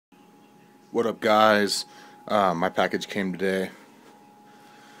What up, guys? My package came today,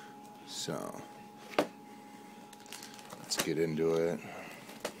 so let's get into it.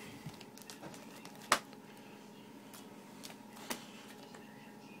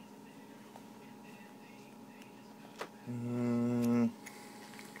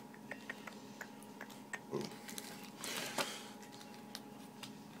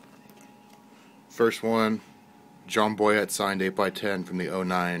 First one, John Boyett signed 8x10 from the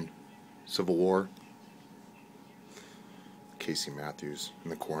 '09 Civil War. Casey Matthews in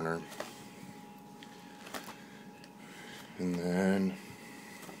the corner. And then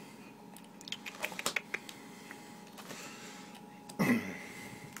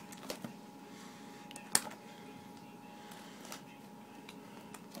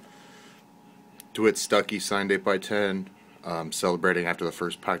DeWitt Stuckey signed 8x10, celebrating after the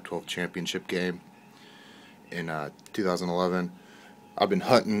first Pac-12 championship game in 2011. I've been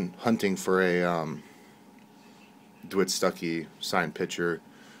hunting for a DeWitt Stuckey signed pitcher.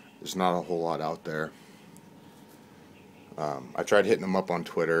 There's not a whole lot out there. I tried hitting him up on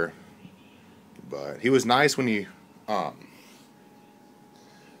Twitter, but he was nice when he right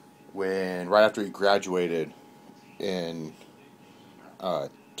after he graduated in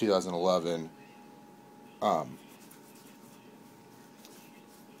 2011.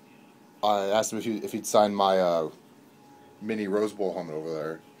 I asked him if he'd sign my mini Rose Bowl helmet over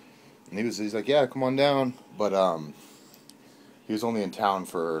there, and he's like, yeah, come on down. But he was only in town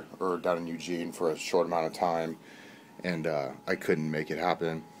down in Eugene for a short amount of time, and I couldn't make it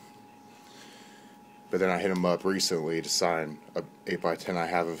happen. But then I hit him up recently to sign a 8x10 I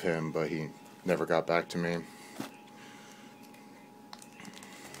have of him, but he never got back to me.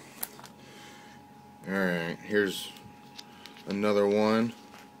 Alright, here's another one.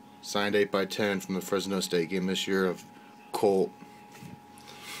 Signed 8x10 from the Fresno State game this year of Colt,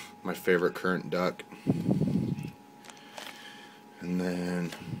 my favorite current Duck. And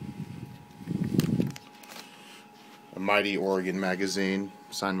then a Mighty Oregon magazine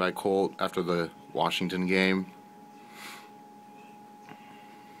signed by Colt after the Washington game.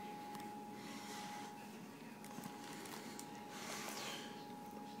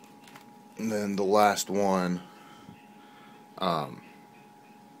 And then the last one,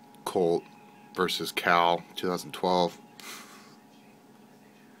 Colt versus Cal 2012,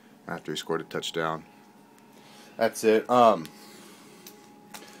 after he scored a touchdown. That's it. Got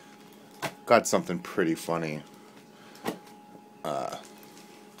something pretty funny. I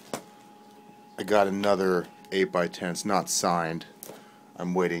got another 8x10. It's not signed.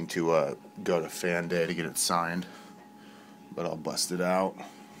 I'm waiting to go to Fan Day to get it signed, but I'll bust it out.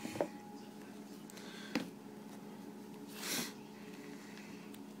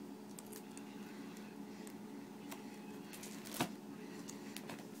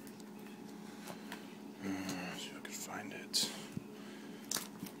 See if I can find it.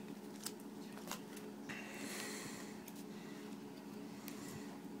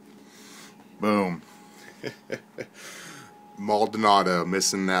 Boom. Maldonado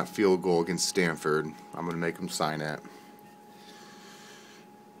missing that field goal against Stanford. I'm going to make him sign it.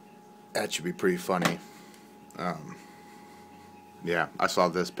 That should be pretty funny. Yeah, I saw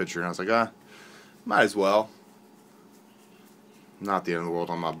this picture and I was like, might as well. Not the end of the world.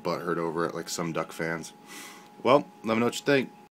 I'm not butthurt over it like some Duck fans. Well, let me know what you think.